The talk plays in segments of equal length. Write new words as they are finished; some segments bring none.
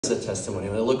a testimony.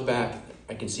 When I look back,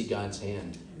 I can see God's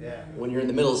hand. Yeah. When you're in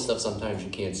the middle of stuff, sometimes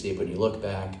you can't see it, but when you look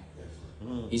back,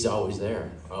 He's always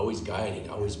there, always guiding,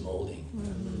 always molding.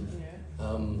 I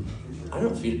don't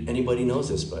know if anybody knows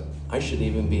this, but I shouldn't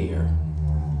even be here.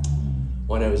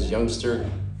 When I was a youngster,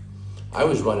 I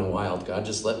was running wild. God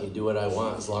just let me do what I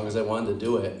want as long as I wanted to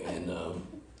do it. And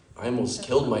I almost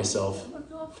killed myself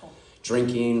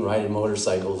drinking, riding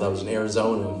motorcycles. I was in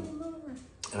Arizona,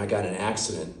 and I got in an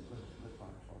accident.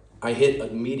 I hit a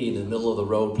median in the middle of the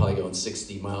road, probably going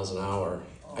 60 miles an hour.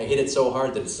 I hit it so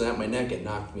hard that it snapped my neck and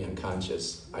knocked me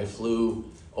unconscious. I flew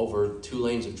over 2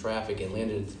 lanes of traffic and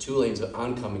landed into 2 lanes of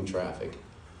oncoming traffic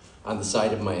on the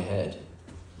side of my head.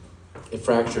 It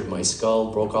fractured my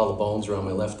skull, broke all the bones around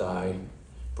my left eye,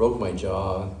 broke my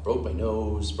jaw, broke my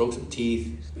nose, broke some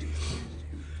teeth.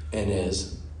 And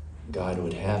as God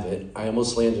would have it, I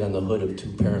almost landed on the hood of 2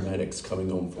 paramedics coming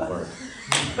home from work.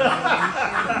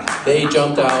 They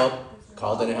jumped out,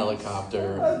 called in a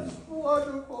helicopter. That's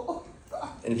wonderful.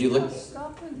 And if you look,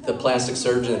 the plastic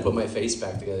surgeon that put my face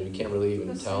back together, you can't really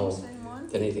even tell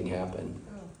that anything happened.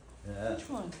 Yeah. Which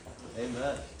one?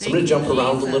 Amen. So I'm going to jump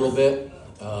around a little bit,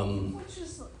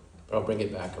 but I'll bring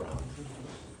it back around.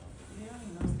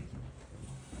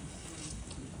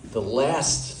 The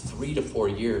last 3 to 4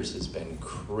 years has been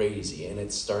crazy, and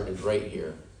it started right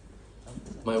here.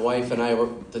 My wife and I,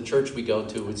 the church we go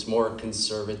to, it's more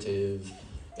conservative.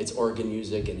 It's organ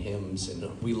music and hymns,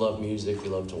 and we love music. We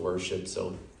love to worship.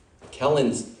 So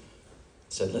Kellen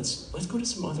said, let's go to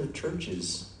some other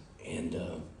churches and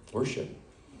worship.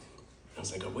 I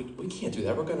was like, oh, we can't do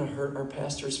that. We're going to hurt our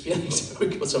pastor's feelings if we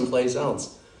go someplace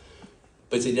else.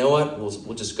 But he said, you know what?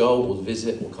 We'll just go. We'll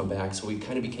visit. We'll come back. So we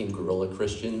kind of became guerrilla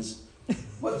Christians.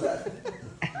 What's that?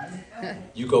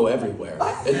 You go everywhere.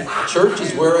 And church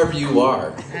is wherever you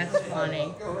are. That's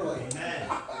funny.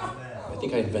 I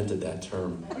think I invented that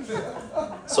term.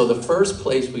 So the first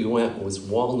place we went was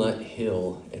Walnut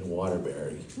Hill in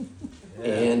Waterbury.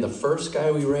 And the first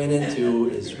guy we ran into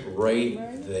is right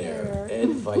there, Ed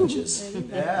Veiches.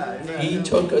 Yeah. He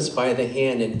took us by the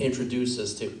hand and introduced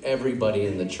us to everybody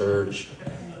in the church.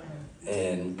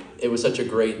 And it was such a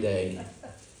great day.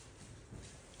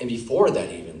 And before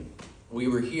that even, we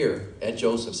were here at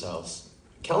Joseph's house.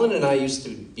 Kellen and I used to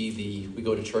be we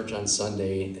go to church on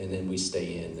Sunday and then we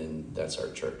stay in, and that's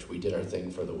our church. We did our thing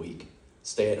for the week.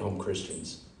 Stay-at-home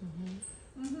Christians.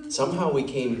 Somehow we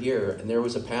came here and there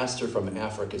was a pastor from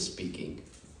Africa speaking.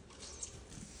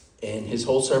 And his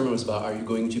whole sermon was about, are you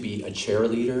going to be a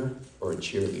cheerleader or a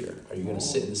cheerleader? Are you going to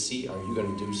sit in the seat? Or are you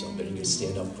going to do something? Are you going to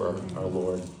stand up for our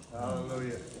Lord?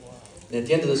 Hallelujah. And at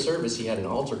the end of the service, he had an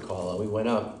altar call, and we went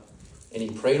up, and he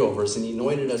prayed over us, and he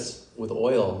anointed us with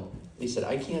oil. He said,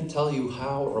 I can't tell you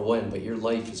how or when, but your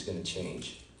life is going to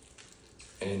change.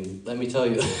 And let me tell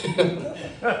you,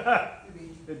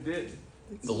 It did.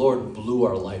 the Lord blew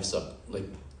our lives up. Like,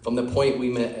 from the point we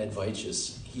met Ed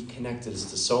Veiches, he connected us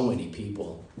to so many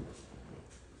people.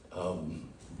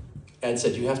 Ed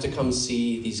said, you have to come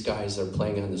see these guys that are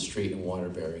playing on the street in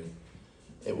Waterbury.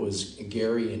 It was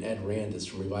Gary and Ed Randis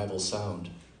from Revival Sound.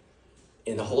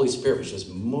 And the Holy Spirit was just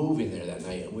moving there that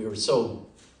night. And we were so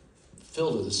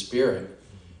filled with the Spirit.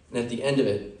 And at the end of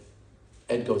it,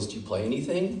 Ed goes, do you play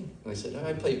anything? And I said,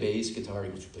 I play bass, guitar.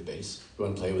 He goes, you play bass? You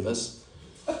want to play with us?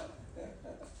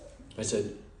 I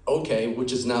said, okay,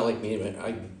 which is not like me. But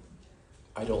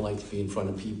I don't like to be in front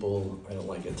of people. I don't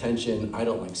like attention. I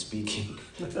don't like speaking.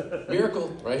 Miracle,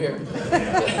 right here.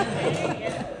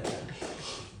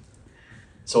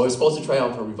 So I was supposed to try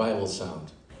out for Revival Sound.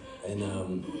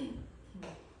 And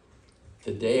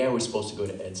the day I was supposed to go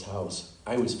to Ed's house,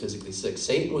 I was physically sick.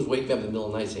 Satan was waking up in the middle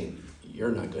of the night saying,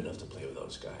 you're not good enough to play with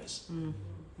those guys.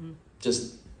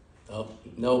 Just, oh,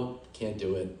 no, can't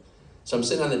do it. So I'm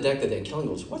sitting on the deck that day, and Kellen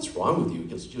goes, what's wrong with you? He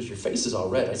goes, your face is all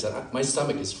red. I said, my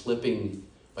stomach is flipping.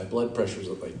 My blood pressure's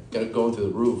like going through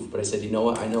the roof. But I said, you know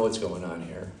what? I know what's going on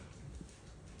here.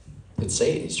 It's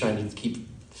Satan. He's trying to keep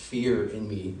fear in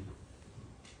me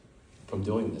from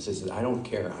doing this. I said, I don't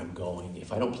care. I'm going.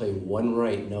 If I don't play one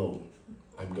right note,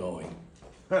 I'm going.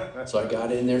 So I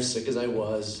got in there sick as I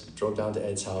was, drove down to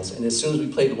Ed's house. And as soon as we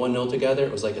played one note together,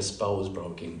 it was like a spell was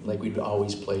broken. Like we'd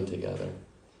always played together.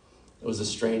 It was the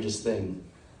strangest thing.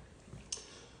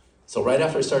 So right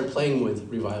after I started playing with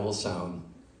Revival Sound,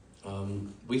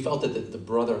 we felt that the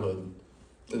brotherhood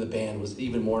of the band was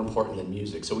even more important than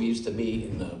music. So we used to meet,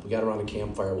 and we got around a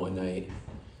campfire one night,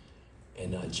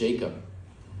 and Jacob,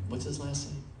 what's his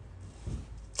last name?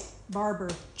 Barber.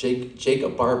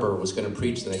 Jacob Barber was going to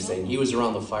preach the next day, and he was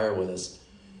around the fire with us,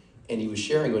 and he was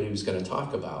sharing what he was going to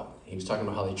talk about. He was talking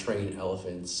about how they train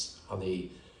elephants, how they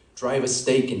drive a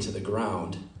stake into the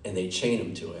ground and they chain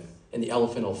him to it. And the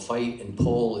elephant will fight and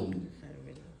pull and,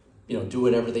 do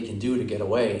whatever they can do to get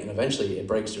away. And eventually it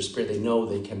breaks their spirit. They know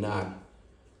they cannot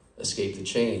escape the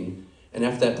chain. And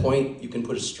after that point, you can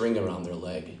put a string around their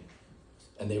leg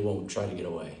and they won't try to get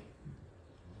away.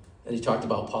 And he talked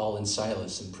about Paul and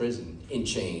Silas in prison, in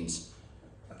chains.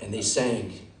 And they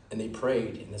sang and they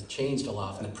prayed and the chains fell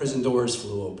off and the prison doors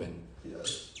flew open.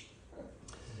 Yes.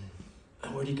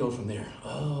 And where'd he go from there?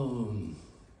 Oh,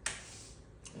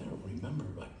 I don't remember,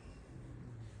 but...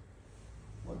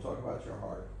 Want to talk about your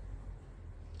heart?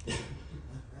 A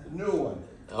new one.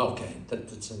 Okay,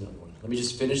 that's another one. Let me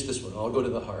just finish this one. I'll go to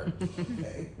the heart.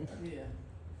 Okay. Yeah.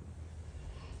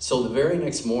 So the very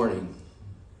next morning,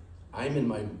 I'm in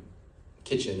my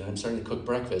kitchen and I'm starting to cook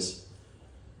breakfast,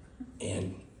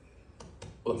 and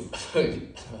God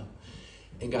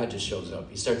just shows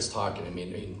up. He starts talking to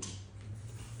me,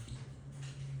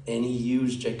 and he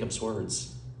used Jacob's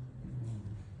words.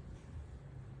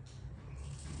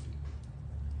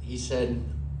 He said,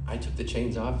 I took the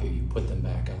chains off you, you put them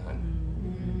back on.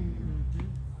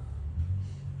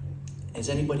 Has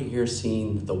anybody here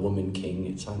seen The Woman King?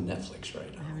 It's on Netflix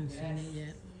right now. I haven't seen it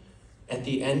yet. At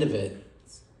the end of it,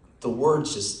 the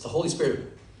Holy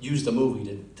Spirit used the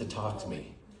movie to talk to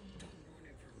me.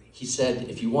 He said,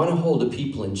 if you want to hold a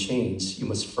people in chains, you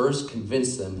must first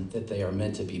convince them that they are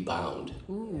meant to be bound.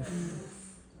 Ooh.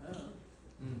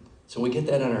 So when we get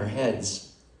that on our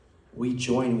heads, we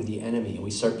join with the enemy and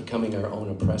we start becoming our own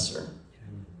oppressor.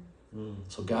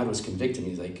 So God was convicting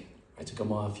me. He's like, I took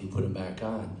them off, you put them back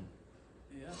on.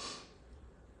 Yeah.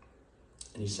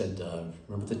 And he said,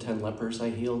 remember the 10 lepers I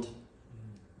healed?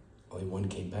 Only one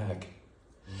came back.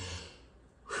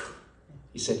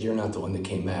 He said, you're not the one that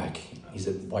came back. He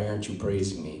said, why aren't you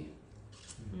praising me?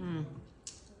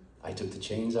 I took the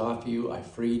chains off you. I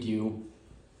freed you.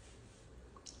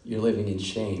 You're living in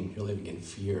shame. You're living in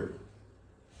fear.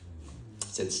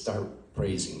 He said, start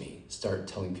praising me. Start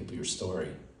telling people your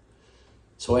story.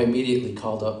 So I immediately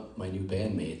called up my new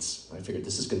bandmates. I figured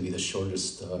this is going to be the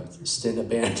shortest stint of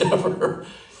band ever,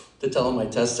 to tell them my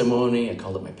testimony. I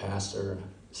called up my pastor.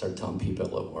 Started telling people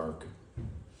at work.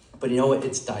 But you know what?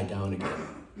 It's died down again.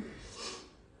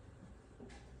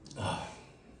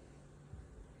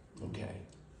 Okay,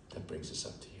 that brings us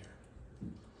up to here.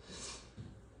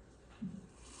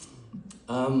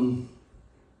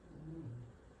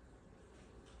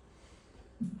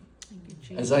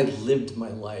 As I lived my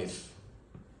life,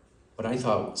 what I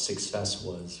thought success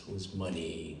was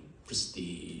money,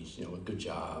 prestige, a good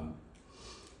job.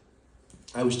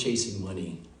 I was chasing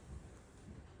money.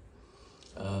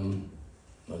 I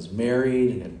was married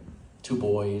and had 2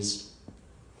 boys.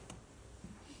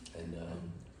 And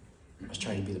I was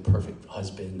trying to be the perfect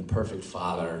husband, the perfect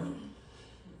father.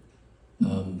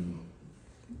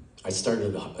 I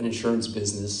started an insurance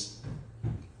business.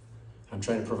 I'm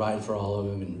trying to provide for all of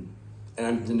them, and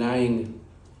I'm denying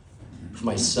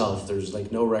myself. There's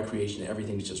like no recreation.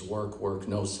 Everything's just work,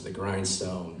 nose to the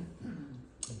grindstone.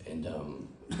 And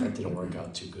that didn't work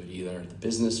out too good either. The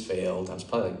business failed. I was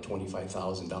probably like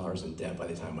 $25,000 in debt by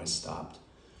the time I stopped.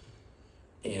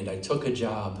 And I took a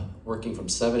job working from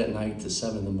 7 at night to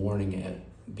 7 in the morning at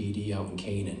BD out in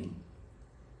Canaan.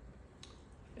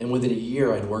 And within a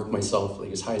year, I'd worked myself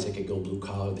like as high as I could go blue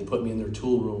collar. They put me in their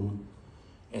tool room,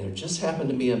 and there just happened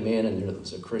to be a man in there that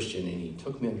was a Christian, and he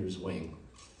took me under his wing.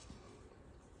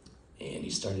 And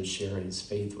he started sharing his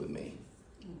faith with me.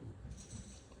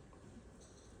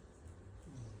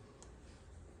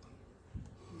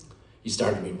 He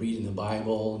started me reading the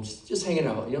Bible, just hanging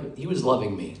out. He was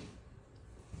loving me.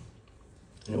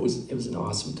 And it was an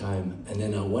awesome time. And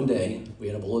then one day, we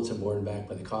had a bulletin board back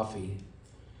by the coffee,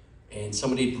 and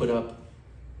somebody put up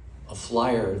a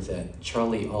flyer that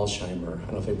Charlie Alsheimer, I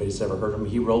don't know if anybody's ever heard of him,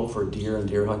 he wrote for Deer and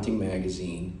Deer Hunting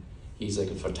magazine. He's like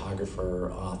a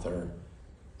photographer, author,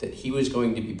 that he was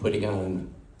going to be putting on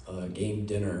a game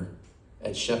dinner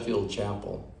at Sheffield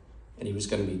Chapel, and he was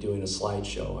going to be doing a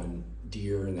slideshow on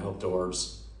deer and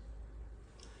outdoors.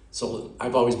 So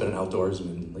I've always been an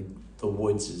outdoorsman. Like, the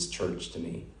woods is church to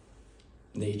me.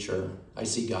 Nature, I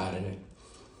see God in it.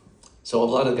 So a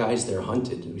lot of guys there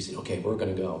hunted, and we said, okay, we're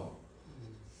gonna go.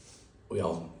 We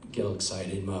all get all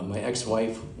excited. My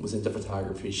ex-wife was into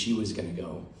photography. She was gonna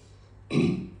go.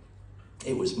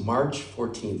 It was March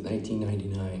 14th,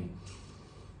 1999.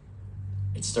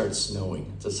 It starts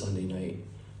snowing. It's a Sunday night.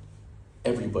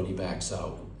 Everybody backs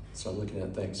out. So I'm looking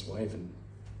at the ex-wife, and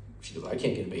she goes, I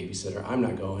can't get a babysitter. I'm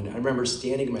not going. I remember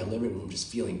standing in my living room just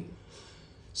feeling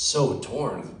so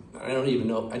torn. I didn't even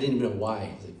know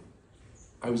why.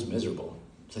 I was miserable.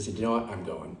 So I said, you know what? I'm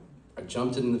going. I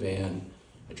jumped in the van.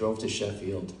 I drove to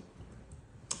Sheffield.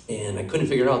 And I couldn't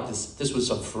figure out this was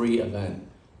a free event.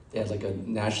 They had like a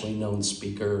nationally known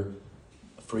speaker,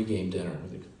 a free game dinner. I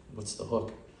was like, what's the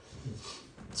hook?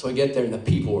 So I get there and the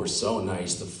people were so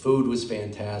nice. The food was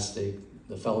fantastic.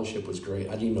 The fellowship was great.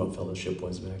 I didn't even know what fellowship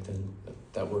was back then.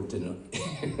 That word didn't.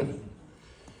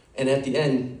 And at the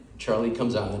end, Charlie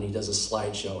comes out and he does a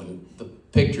slideshow and the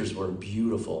pictures were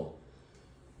beautiful.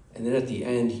 And then at the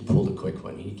end, he pulled a quick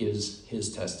one. He gives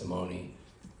his testimony.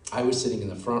 I was sitting in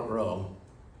the front row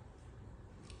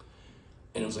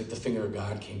and it was like the finger of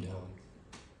God came down.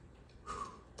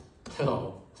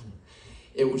 Oh,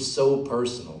 it was so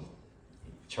personal.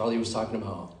 Charlie was talking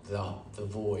about the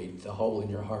void, the hole in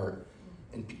your heart,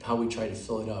 and how we try to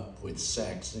fill it up with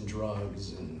sex and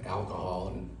drugs and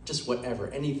alcohol and just whatever,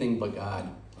 anything but God.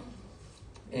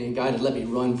 And God had let me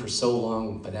run for so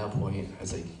long. By that point, I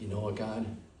was like, you know what, God?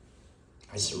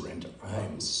 I surrender. I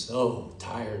am so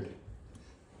tired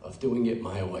of doing it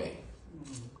my way.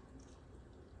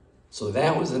 So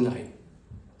that was the night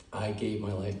I gave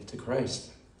my life to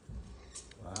Christ.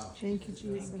 Wow. Thank you,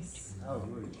 Jesus.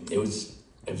 Hallelujah.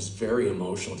 It was very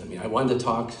emotional to me. I wanted to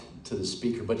talk to the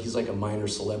speaker, but he's like a minor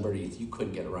celebrity. You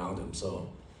couldn't get around him.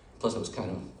 So, plus it was kind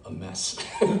of a mess.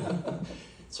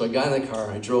 So I got in the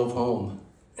car, I drove home,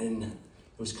 and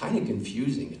it was kind of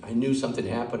confusing. I knew something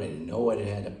happened. I didn't know what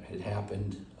had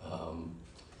happened.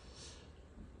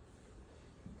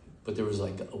 But there was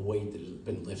like a weight that had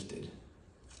been lifted.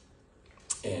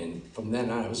 And from then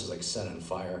on, I was just like set on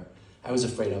fire. I was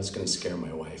afraid I was going to scare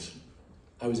my wife.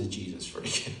 I was a Jesus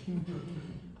freak.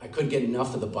 I couldn't get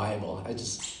enough of the Bible.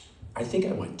 I think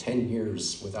I went 10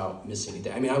 years without missing a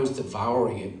day. I mean, I was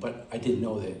devouring it, but I didn't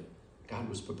know that God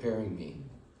was preparing me.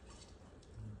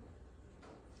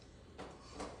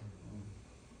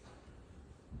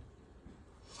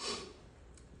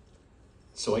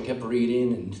 So I kept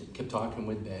reading and kept talking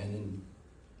with Ben, and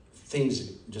things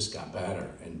just got better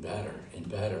and better and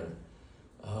better.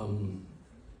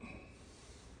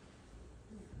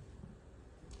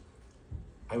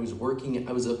 I was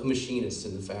a machinist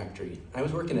in the factory. I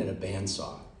was working at a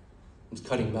bandsaw. I was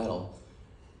cutting metal.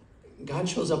 God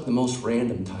shows up in the most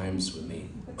random times with me.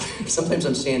 Sometimes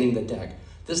I'm sanding the deck.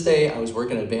 This day I was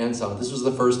working at a bandsaw. This was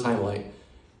the first time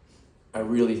I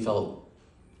really felt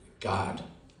God.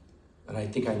 And I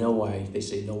think I know why they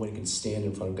say nobody can stand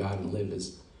in front of God and live.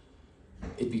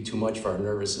 It'd be too much for our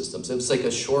nervous systems. It was like it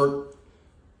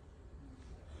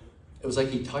was like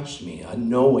he touched me,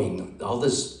 knowing all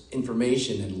this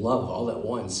information and love all at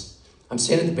once. I'm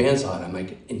standing at the bandsaw and I'm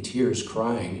like in tears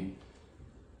crying.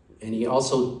 And he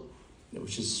also,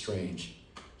 which is strange,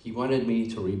 he wanted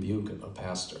me to rebuke a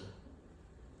pastor.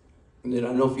 And I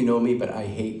don't know if you know me, but I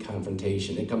hate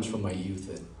confrontation. It comes from my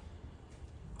youth.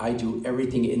 I do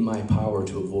everything in my power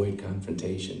to avoid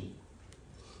confrontation.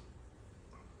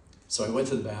 So I went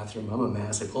to the bathroom. I'm a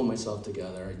mess. I pulled myself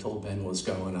together. I told Ben what's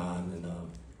going on. And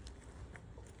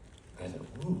I thought,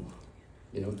 ooh,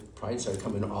 pride started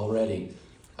coming already.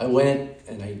 I went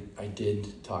and I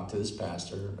did talk to this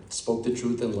pastor. I spoke the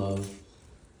truth in love.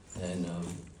 And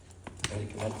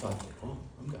I thought, oh,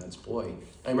 I'm God's boy.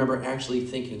 I remember actually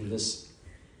thinking this,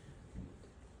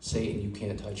 Satan, you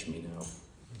can't touch me now.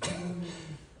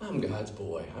 I'm God's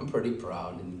boy. I'm pretty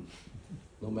proud, and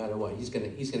no matter what, he's gonna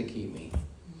keep me.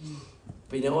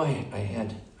 But I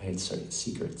had certain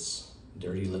secrets,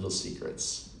 dirty little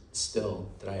secrets,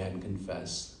 still that I hadn't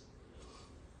confessed.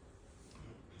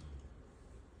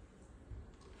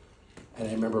 And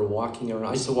I remember walking around.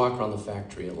 I used to walk around the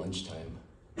factory at lunchtime,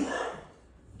 and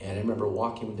I remember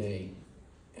walking one day,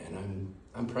 and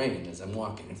I'm praying as I'm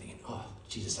walking. I'm thinking, oh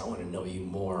Jesus, I want to know you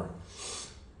more.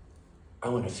 I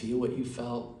want to feel what you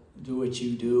felt, do what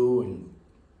you do, and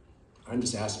I'm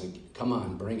just asking, come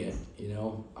on, bring it,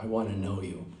 I want to know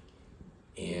you.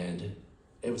 And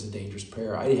it was a dangerous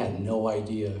prayer. I had no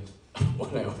idea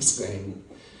what I was saying.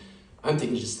 I'm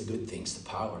thinking just the good things, the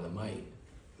power, the might.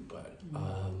 But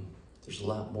there's a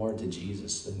lot more to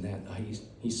Jesus than that.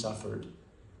 He suffered.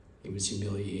 He was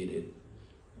humiliated.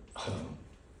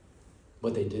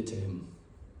 What they did to him,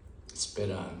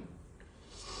 spit on.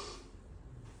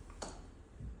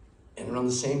 And around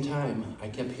the same time, I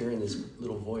kept hearing this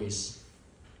little voice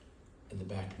in the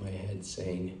back of my head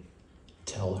saying,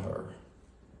 tell her.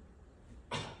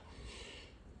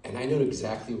 And I knew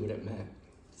exactly what it meant.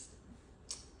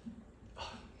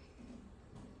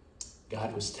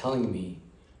 God was telling me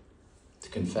to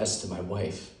confess to my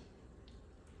wife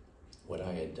what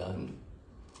I had done.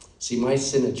 See, my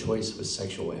sin of choice was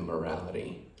sexual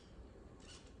immorality.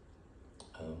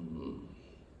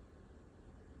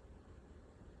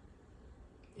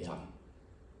 Yeah.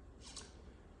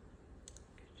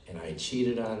 And I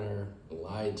cheated on her,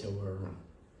 lied to her,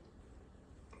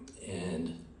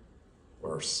 and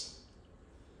worse.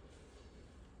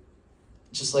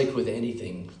 Just like with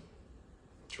anything,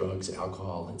 drugs,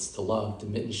 alcohol, it's the love,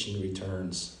 diminishing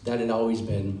returns. That had always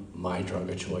been my drug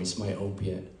of choice, my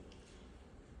opiate.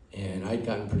 And I'd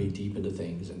gotten pretty deep into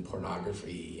things and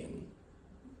pornography, and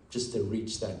just to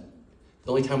reach that. The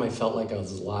only time I felt like I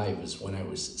was alive was when I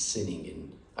was sinning,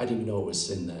 and I didn't even know it was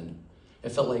sin then.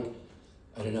 It felt like,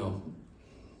 I don't know.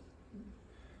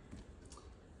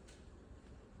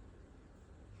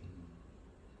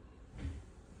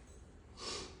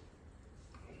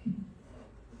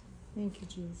 Thank you,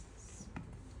 Jesus.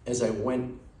 As I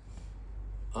went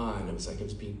on, it was like I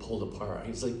was being pulled apart. I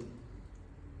was like,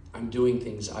 I'm doing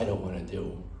things I don't want to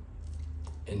do.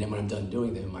 And then when I'm done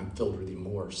doing them, I'm filled with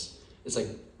remorse. It's like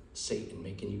Satan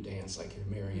making you dance like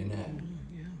a marionette.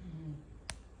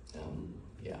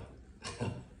 Yeah.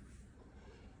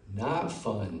 Not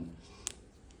fun.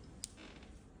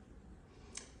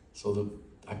 So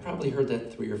I probably heard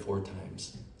that 3 or 4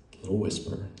 times. Little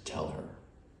whisper, tell her,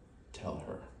 tell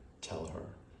her, tell her.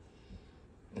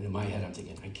 And in my head, I'm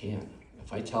thinking, I can't.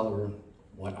 If I tell her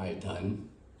what I've done,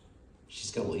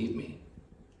 she's going to leave me.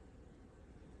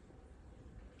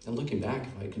 And looking back,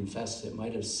 if I confessed, it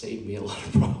might have saved me a lot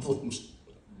of problems.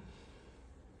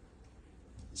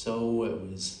 So it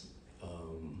was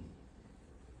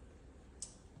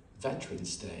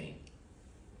Veterans Day,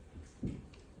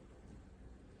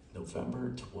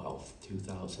 November 12th,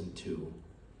 2002.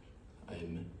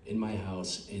 I'm in my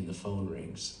house and the phone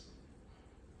rings.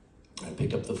 I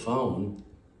pick up the phone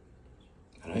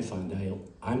and I find out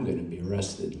I'm going to be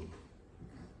arrested.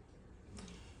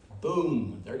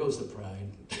 Boom, there goes the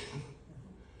pride.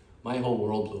 My whole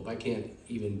world blew up. I can't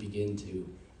even begin to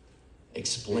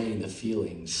explain the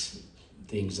feelings,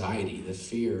 the anxiety, the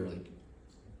fear. Like,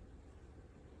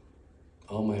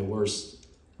 all my worst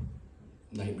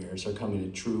nightmares are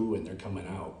coming true and they're coming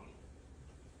out.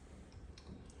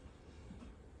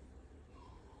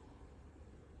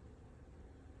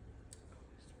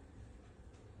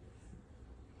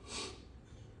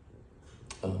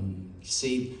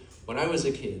 See, when I was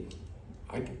a kid,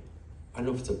 I don't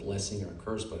know if it's a blessing or a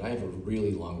curse, but I have a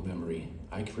really long memory.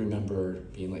 I can remember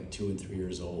being like 2 and 3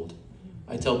 years old.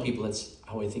 I tell people that's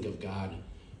how I think of God.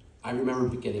 I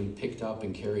remember getting picked up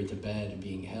and carried to bed and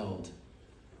being held.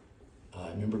 I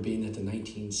remember being at the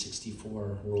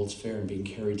 1964 World's Fair and being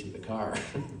carried to the car.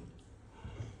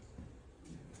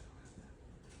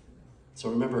 So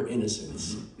I remember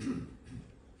innocence.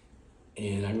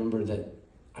 And I remember that,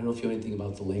 I don't know if you know anything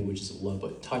about the languages of love,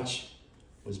 but touch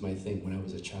was my thing when I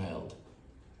was a child.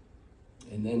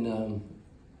 And then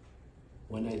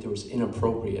one night there was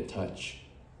inappropriate touch,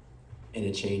 and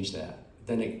it changed that.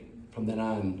 From then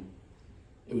on,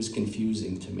 it was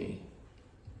confusing to me.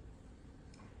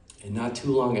 And not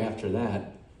too long after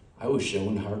that, I was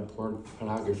shown hardcore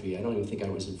pornography. I don't even think I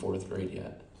was in 4th grade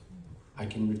yet.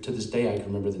 To this day, I can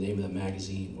remember the name of the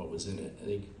magazine, what was in it.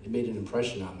 It made an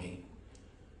impression on me.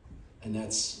 And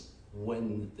that's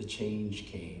when the change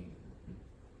came.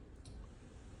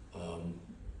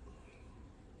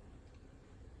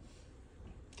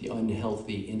 The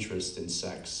unhealthy interest in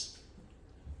sex.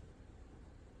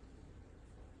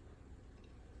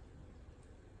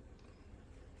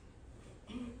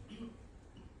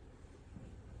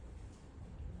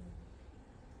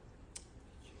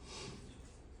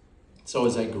 So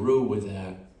as I grew with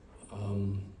that,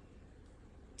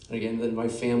 again, then my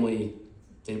family,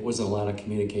 there wasn't a lot of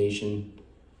communication.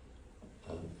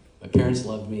 My parents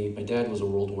loved me. My dad was a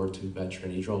World War II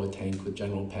veteran. He drove a tank with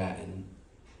General Patton.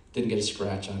 Didn't get a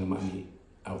scratch on him on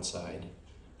the outside.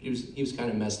 He was kind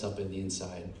of messed up in the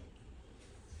inside.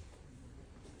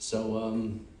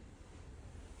 So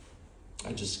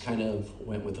I just kind of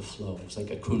went with the flow. It was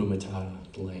like a Hakuna Matata,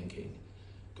 the Lion King.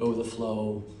 Go with the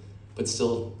flow, but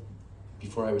still,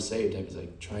 before I was saved, I was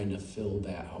like trying to fill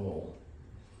that hole.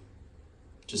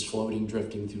 Just floating,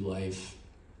 drifting through life.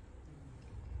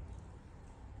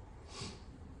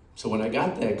 So when I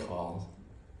got that call,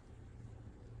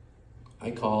 I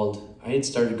had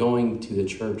started going to the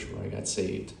church where I got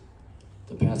saved.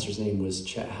 The pastor's name was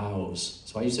Chet Howes.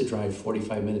 So I used to drive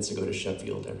 45 minutes to go to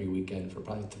Sheffield every weekend for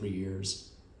probably 3 years.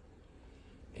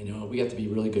 And we got to be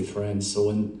really good friends. So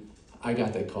when I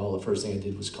got that call, the first thing I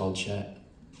did was call Chet.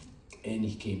 And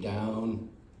he came down,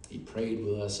 he prayed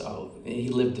with us out. And he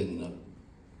lived in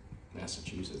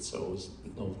Massachusetts, so it was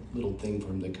no little thing for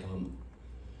him to come.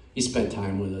 He spent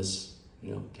time with us,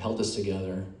 held us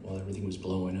together while everything was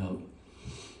blowing up.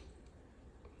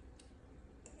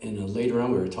 And later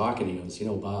on we were talking, he goes,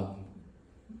 Bob,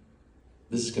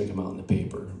 this is going to come out in the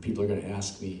paper. People are going to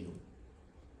ask me,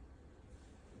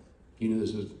 You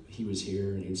knew he was here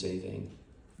and he didn't say anything.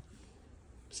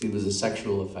 See, it was a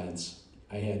sexual offense.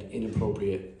 I had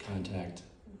inappropriate contact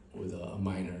with a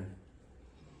minor.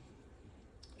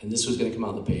 And this was going to come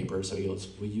out in the paper, so he goes,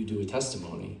 will you do a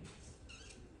testimony?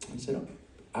 I said, oh.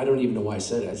 I don't even know why I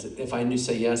said it. I said, if I knew,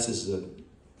 say yes, this is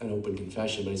an open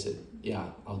confession, but I said, yeah,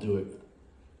 I'll do it.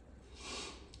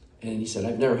 And he said,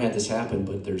 I've never had this happen,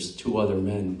 but there's 2 other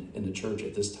men in the church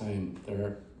at this time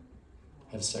that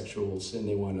have sexual sin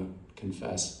they want to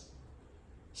confess.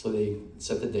 So they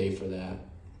set the day for that.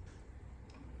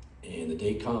 And the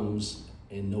day comes,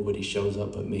 and nobody shows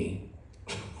up but me.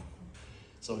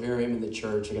 So here I am in the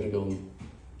church. I got to go and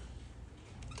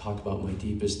talk about my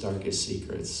deepest, darkest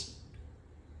secrets.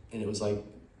 And it was like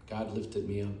God lifted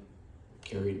me up,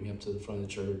 carried me up to the front of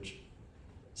the church,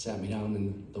 sat me down,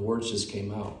 and the words just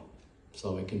came out.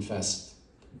 So I confessed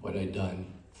what I'd done.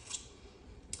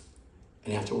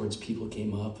 And afterwards, people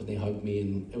came up and they hugged me,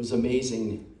 and it was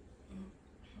amazing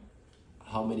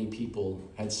how many people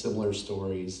had similar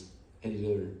stories, had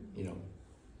either,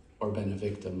 or been a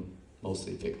victim,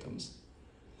 mostly victims.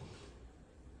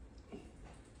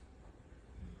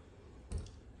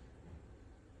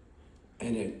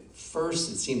 And at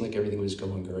first, it seemed like everything was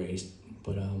going great,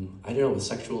 but I don't know, with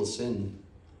sexual sin,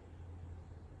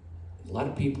 a lot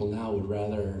of people now would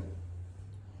rather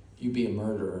you be a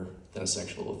murderer than a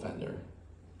sexual offender.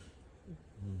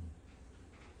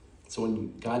 So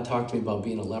when God talked to me about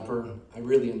being a leper, I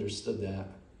really understood that.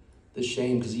 The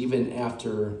shame, because even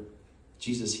after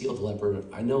Jesus healed the leper,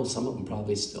 I know some of them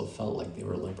probably still felt like they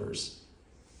were lepers,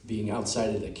 being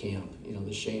outside of the camp,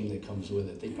 the shame that comes with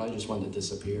it. They probably just wanted to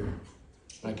disappear.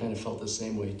 And I kind of felt the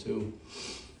same way too.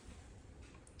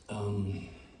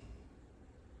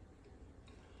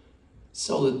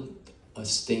 So a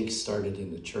stink started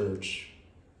in the church.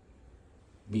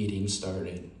 Meetings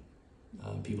started.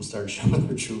 People started showing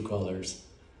their true colors.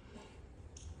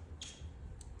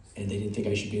 And they didn't think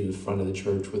I should be in the front of the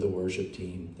church with a worship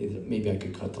team. They thought maybe I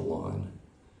could cut the lawn.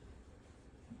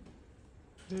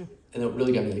 And it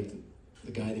really got me, like,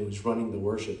 the guy that was running the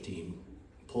worship team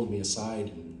pulled me aside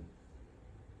and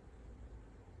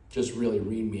just really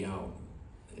reamed me out.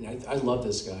 And I love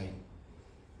this guy.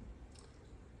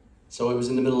 So I was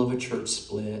in the middle of a church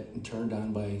split and turned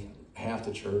on by half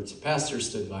the church. The pastor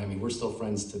stood by me. We're still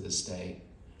friends to this day.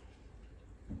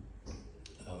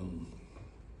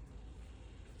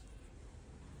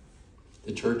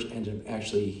 The church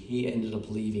he ended up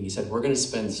leaving. He said, we're going to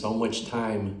spend so much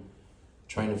time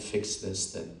trying to fix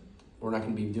this that we're not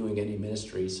going to be doing any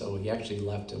ministry. So he actually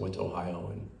left and went to Ohio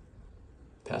and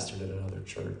pastored at another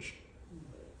church.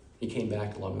 He came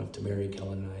back long enough to marry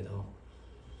Kellen and I, though.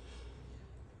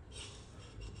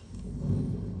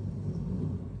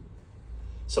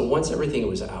 So once everything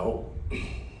was out,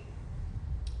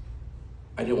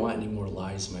 I didn't want any more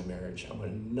lies in my marriage. I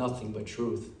wanted nothing but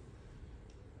truth.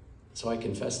 So I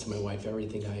confessed to my wife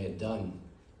everything I had done.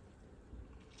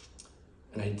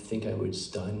 And I'd think I was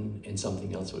done, and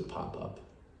something else would pop up.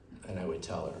 And I would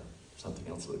tell her. Something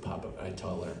else would pop up, and I'd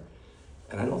tell her.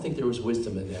 And I don't think there was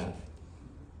wisdom in that.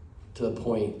 To the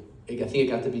point, I think it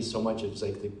got to be so much, it was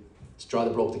like the straw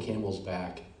that broke the camel's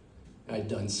back. I'd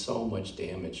done so much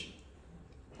damage.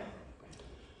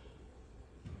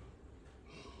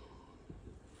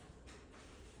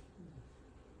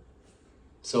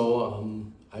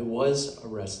 So I was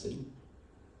arrested.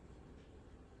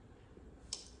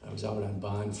 I was out on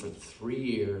bond for 3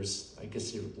 years. I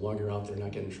guess the longer you're out there,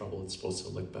 not getting in trouble, it's supposed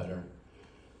to look better.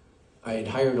 I had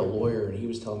hired a lawyer, and he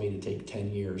was telling me to take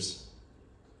 10 years.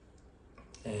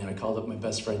 And I called up my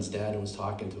best friend's dad and was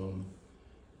talking to him.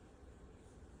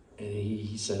 And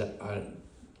he said,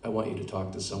 I want you to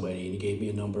talk to somebody. And he gave me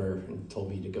a number and told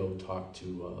me to go talk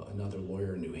to another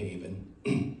lawyer in New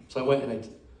Haven. So I went, and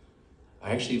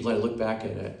I actually, when I look back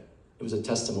at it, it was a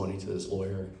testimony to this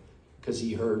lawyer, because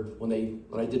he heard, when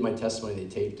I did my testimony, they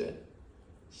taped it.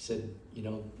 He said,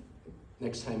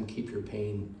 next time keep your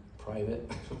pain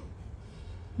private.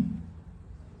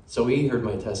 So he heard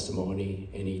my testimony,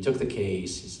 and he took the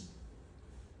case,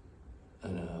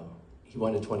 and he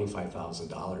wanted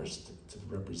 $25,000 to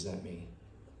represent me.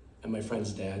 And my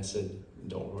friend's dad said,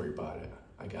 don't worry about it,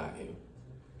 I got you.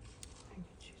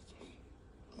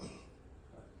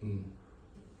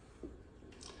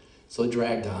 So it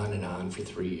dragged on and on for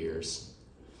 3 years.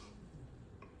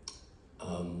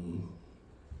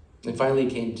 And finally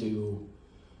came to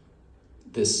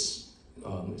this,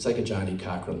 it's like a Johnny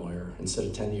Cochran lawyer. Instead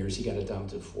of 10 years, he got it down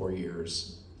to 4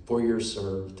 years. 4 years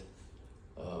served,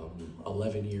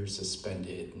 11 years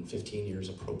suspended, and 15 years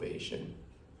of probation.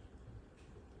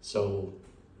 So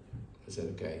I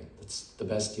said, okay, that's the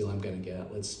best deal I'm gonna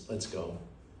get. Let's go.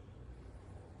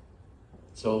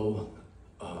 So,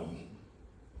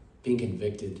 being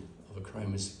convicted of a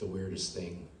crime is the weirdest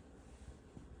thing.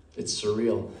 It's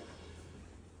surreal.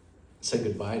 Said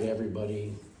goodbye to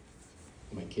everybody,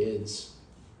 my kids,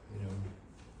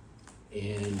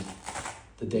 and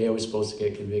the day I was supposed to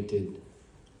get convicted,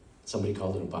 somebody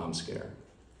called it a bomb scare.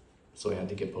 So I had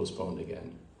to get postponed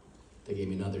again. They gave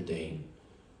me another day.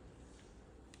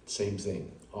 Same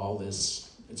thing. All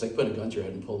this, it's like putting a gun to your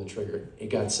head and pull the trigger.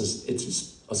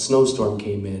 A snowstorm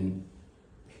came in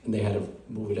and they had to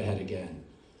move it ahead again.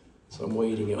 So I'm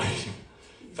waiting.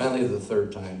 Finally, the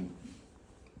third time,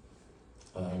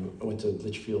 I went to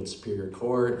Litchfield Superior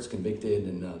Court, was convicted,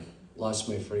 and lost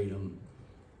my freedom.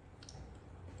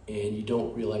 And you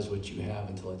don't realize what you have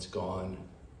until it's gone.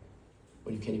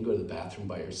 When you can't even go to the bathroom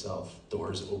by yourself,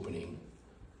 doors opening.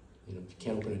 You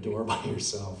can't open a door by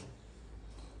yourself.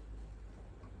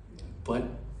 But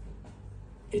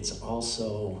it's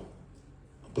also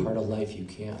a part of life you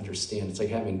can't understand. It's like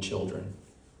having children.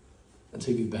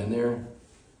 Until you've been there,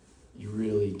 you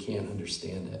really can't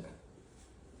understand it.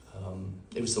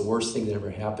 It was the worst thing that ever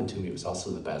happened to me. It was also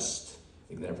the best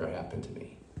thing that ever happened to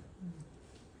me.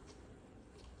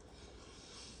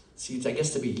 See, I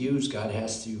guess to be used, God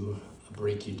has to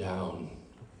break you down.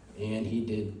 And he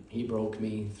did. He broke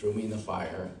me, threw me in the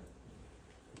fire,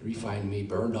 refined me,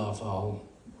 burned off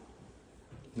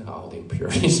not all the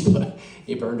impurities, but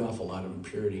he burned off a lot of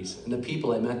impurities. And the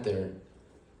people I met there,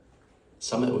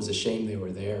 some of it was a shame they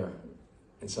were there,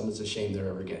 and some it's a shame they're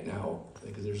ever getting out,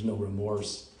 because there's no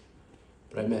remorse.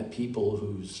 But I met people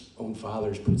whose own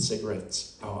fathers put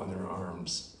cigarettes out on their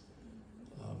arms.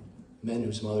 Men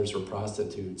whose mothers were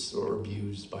prostitutes or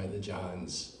abused by the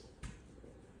Johns.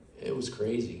 It was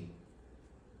crazy.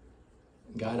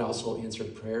 God also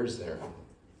answered prayers there.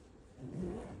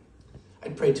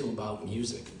 I'd pray to him about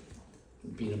music,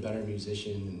 being a better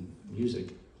musician and music.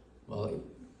 Well,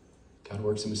 God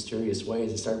works in mysterious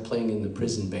ways. I started playing in the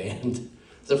prison band.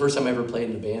 The first time I ever played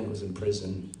in a band was in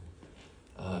prison.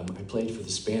 I played for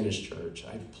the Spanish church.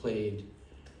 I played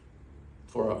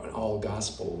for an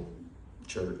all-gospel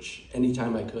church.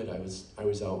 Anytime I could, I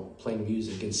was out playing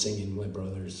music and singing with my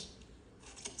brothers.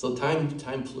 So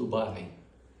time flew by.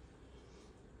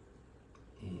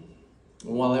 And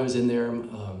while I was in there,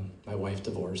 my wife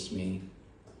divorced me.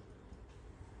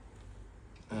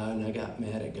 And I got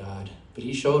mad at God. But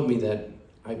he showed me that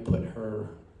I put her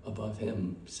above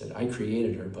him. He said, I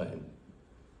created her, but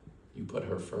you put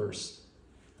her first.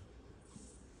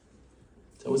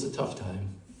 So it was a tough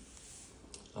time.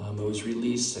 I was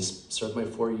released. I served my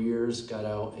 4 years, got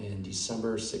out in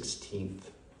December 16th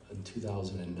in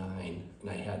 2009, and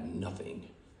I had nothing.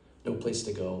 No place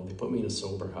to go. They put me in a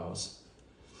sober house.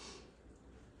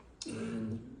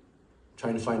 And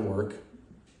trying to find work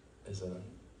as a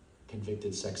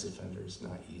convicted sex offender is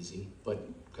not easy, but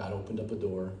God opened up a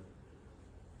door.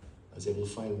 I was able to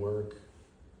find work.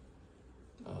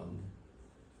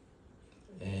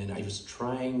 And I was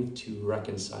trying to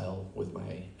reconcile with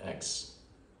my ex,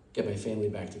 get my family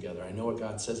back together. I know what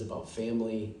God says about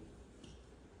family.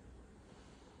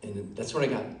 And that's when I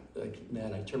got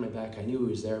mad. I turned my back. I knew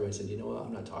he was there, but I said, you know what?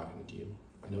 I'm not talking to you.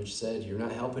 I know what you said. You're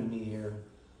not helping me here.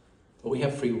 But we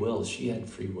have free will. She had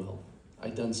free will.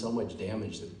 I'd done so much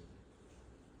damage that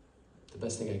the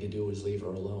best thing I could do was leave her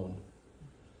alone.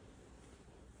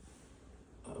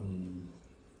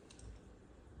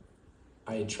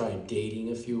 I had tried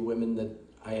dating a few women that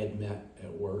I had met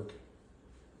at work,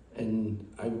 and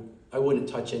I wouldn't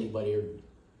touch anybody or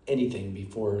anything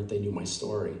before they knew my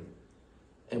story.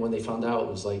 And when they found out, it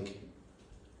was like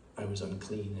I was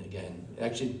unclean again.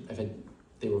 Actually,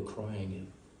 they were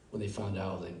crying when they found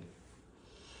out.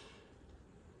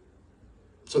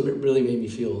 So it really made me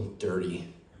feel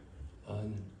dirty.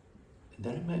 And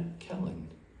then I met Kellen.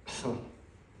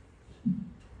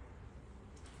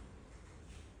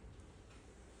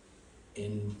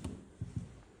 And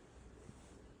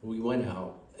we went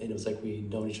out, and it was like we'd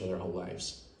known each other our whole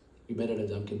lives. We met at a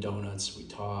Dunkin' Donuts, we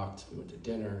talked, we went to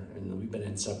dinner, and we've been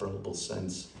inseparable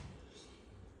since.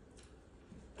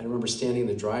 I remember standing in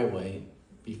the driveway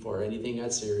before anything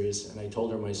got serious, and I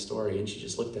told her my story, and she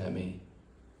just looked at me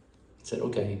and said,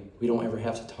 okay, we don't ever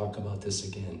have to talk about this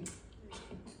again.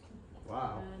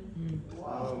 Wow.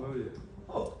 Wow. Hallelujah.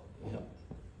 Oh. Yep.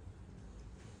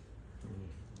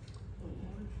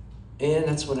 And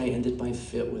that's when I ended my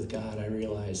fit with God. I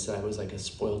realized that I was like a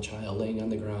spoiled child laying on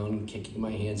the ground, kicking my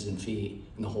hands and feet.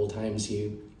 And the whole time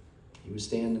he was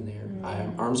standing there,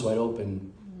 arms wide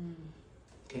open.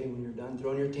 Okay, when you're done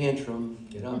throwing your tantrum,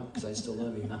 get up, because I still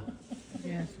love you.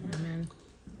 Yes, amen.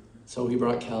 So he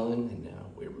brought Kellen, and now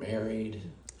we're married.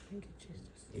 Thank you,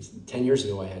 Jesus. 10 years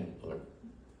ago,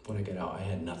 when I got out, I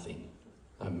had nothing.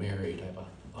 I'm married, I have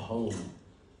a home,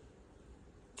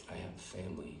 I have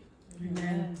family.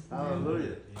 Amen.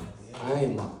 Hallelujah. I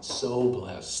am so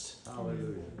blessed.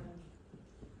 Hallelujah.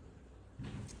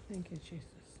 Thank you, Jesus.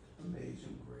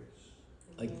 Amazing grace.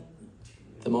 Like,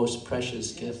 the most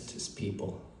precious gift is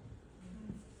people.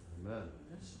 Amen.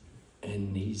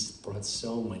 And he's brought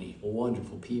so many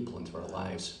wonderful people into our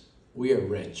lives. We are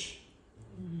rich.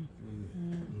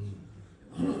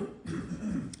 And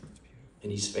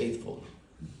he's faithful.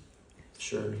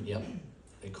 Sure, yep,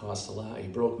 it cost a lot. He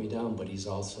broke me down, but he's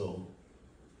also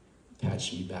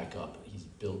patched me back up. He's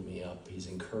built me up. He's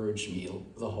encouraged me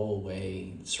the whole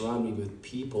way. Surrounded me with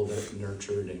people that have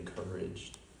nurtured and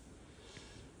encouraged.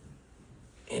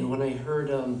 And when I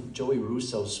heard Joey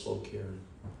Russo spoke here,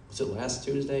 was it last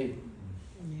Tuesday?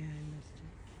 Yeah, I missed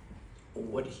it.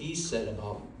 What he said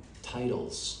about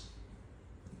titles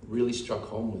really struck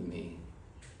home with me.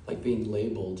 Like being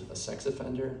labeled a sex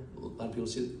offender. A lot of people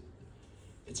see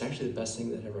it's actually the best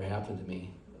thing that ever happened to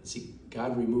me. See,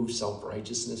 God removed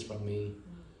self-righteousness from me.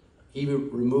 He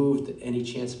removed any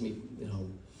chance of me,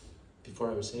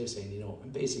 before I was saved, saying, I'm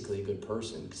basically a good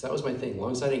person. Because that was my thing. As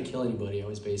long as I didn't kill anybody, I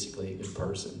was basically a good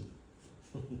person.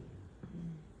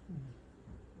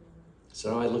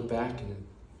 So now I look back and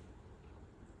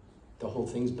the whole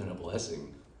thing's been a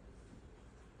blessing.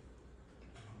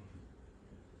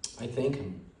 I thank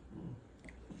him.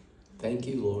 Thank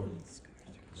you, Lord,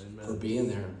 for being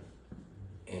there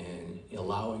and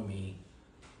allowing me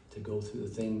to go through the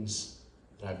things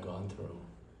that I've gone through.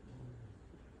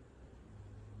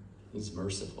 He's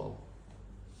merciful.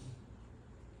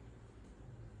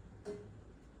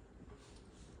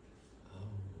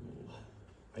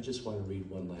 I just want to read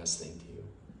one last thing to you.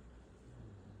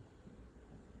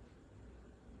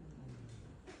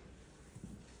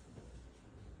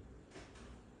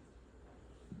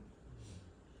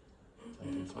 If I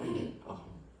can find it.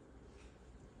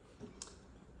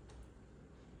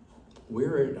 We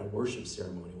were at a worship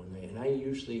ceremony one night, and I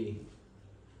usually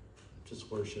just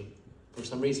worship. For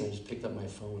some reason, I just picked up my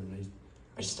phone and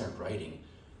I just started writing.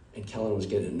 And Kellen was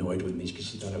getting annoyed with me because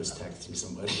she thought I was texting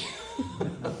somebody.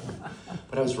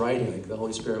 But I was writing, like the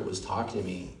Holy Spirit was talking to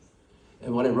me.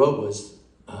 And what I wrote was,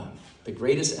 the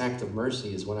greatest act of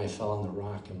mercy is when I fell on the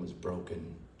rock and was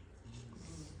broken.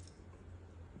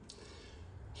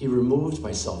 He removed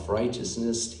my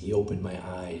self-righteousness. He opened my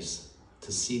eyes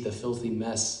to see the filthy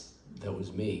mess that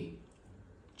was me.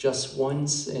 Just one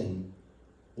sin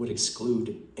would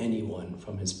exclude anyone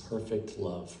from his perfect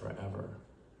love forever.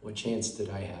 What chance did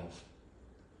I have?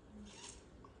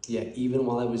 Yet even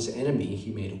while I was enemy,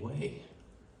 he made a way.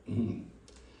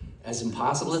 As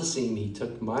impossible as it seemed, he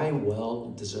took my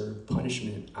well-deserved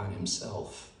punishment on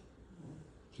himself.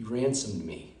 He ransomed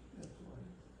me.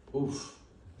 Oof.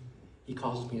 He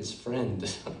calls me his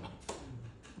friend.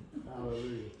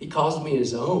 Hallelujah. He calls me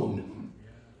his own.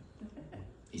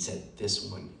 He said, this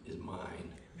one is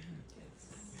mine.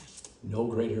 No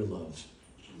greater love.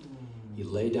 He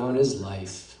laid down his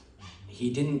life.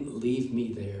 He didn't leave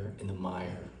me there in the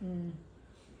mire.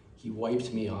 He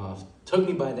wiped me off, took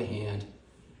me by the hand,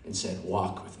 and said,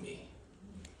 walk with me.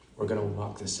 We're going to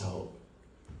walk this out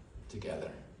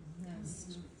together.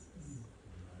 Yes.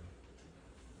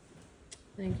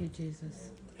 Thank you, Jesus.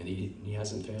 And he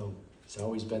hasn't failed. He's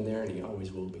always been there, and he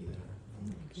always will be there.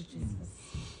 Thank you, Jesus.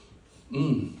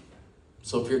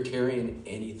 So if you're carrying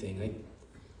anything, like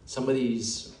some of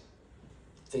these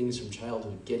things from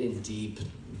childhood get in deep,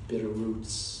 bitter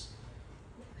roots.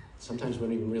 Sometimes we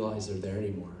don't even realize they're there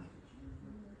anymore.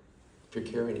 If you're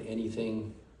carrying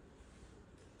anything,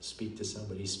 speak to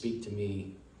somebody, speak to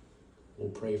me. We'll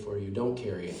pray for you. Don't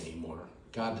carry it anymore.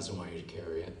 God doesn't want you to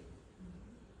carry it.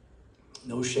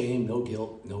 No shame, no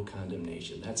guilt, no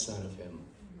condemnation. That's not of him.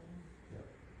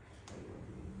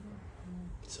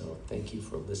 So thank you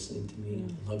for listening to me.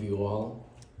 Love you all.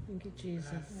 Thank you,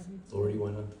 Jesus. Lord, you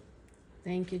want to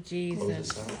Thank you, close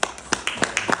Jesus. us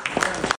out?